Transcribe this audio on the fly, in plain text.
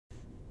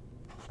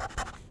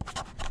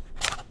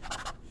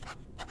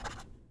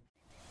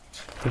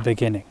The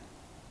beginning.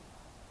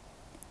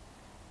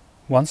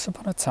 Once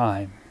upon a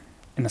time,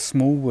 in a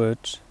small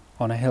wood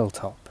on a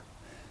hilltop,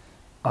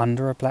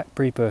 under a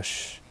blackberry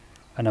bush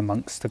and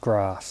amongst the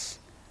grass,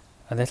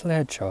 a little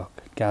hedgehog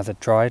gathered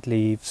dried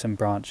leaves and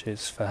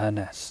branches for her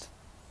nest.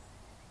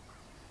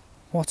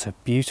 What a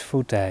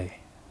beautiful day,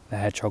 the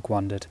hedgehog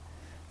wondered,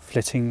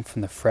 flitting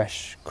from the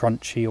fresh,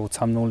 crunchy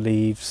autumnal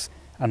leaves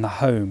and the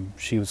home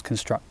she was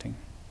constructing.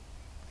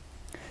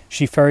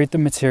 She ferried the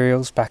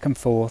materials back and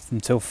forth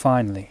until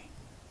finally,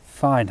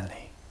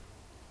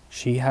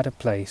 she had a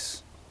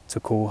place to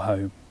call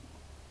home.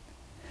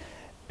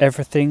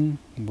 Everything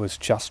was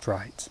just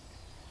right,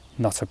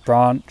 not a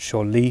branch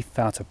or leaf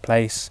out of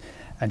place,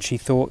 and she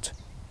thought,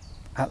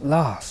 at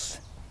last,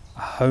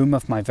 a home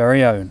of my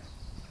very own.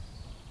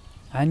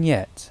 And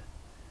yet,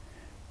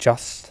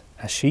 just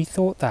as she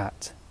thought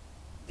that,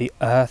 the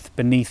earth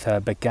beneath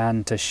her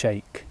began to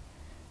shake.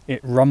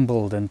 It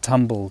rumbled and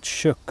tumbled,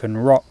 shook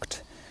and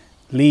rocked.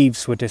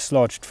 Leaves were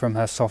dislodged from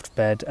her soft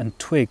bed, and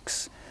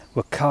twigs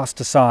were cast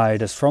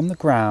aside as from the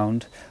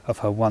ground of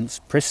her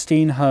once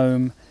pristine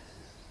home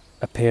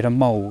appeared a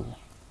mole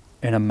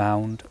in a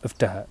mound of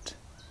dirt.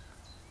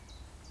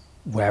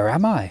 "Where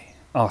am I?"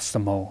 asked the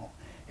mole,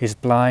 his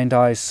blind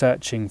eyes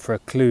searching for a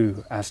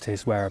clue as to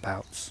his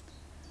whereabouts.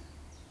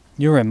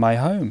 "You're in my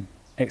home,"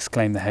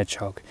 exclaimed the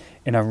hedgehog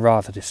in a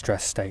rather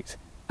distressed state,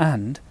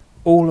 "and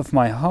all of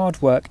my hard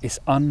work is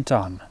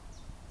undone."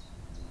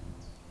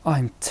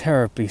 "I'm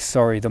terribly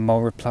sorry," the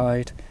mole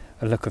replied,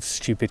 a look of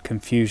stupid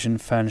confusion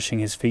furnishing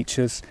his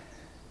features.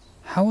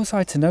 "How was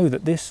I to know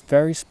that this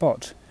very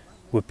spot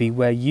would be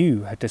where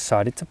you had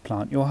decided to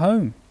plant your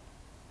home?"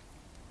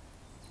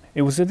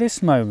 It was at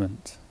this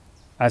moment,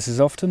 as is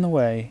often the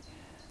way,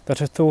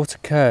 that a thought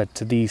occurred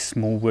to these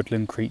small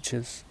woodland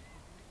creatures.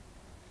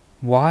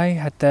 Why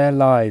had their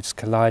lives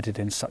collided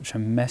in such a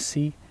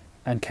messy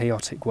and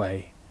chaotic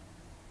way?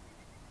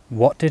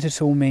 What did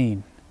it all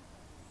mean?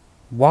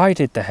 Why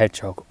did the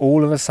hedgehog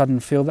all of a sudden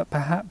feel that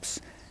perhaps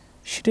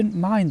she didn't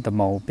mind the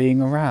mole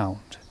being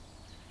around,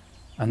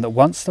 and that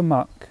once the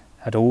muck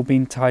had all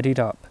been tidied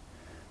up,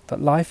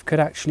 that life could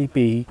actually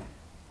be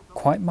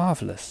quite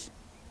marvellous?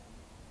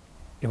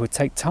 It would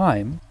take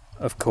time,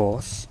 of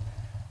course,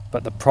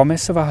 but the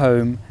promise of a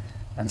home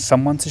and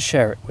someone to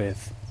share it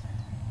with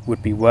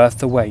would be worth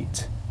the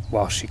wait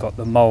while she got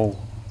the mole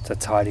to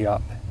tidy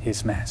up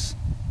his mess.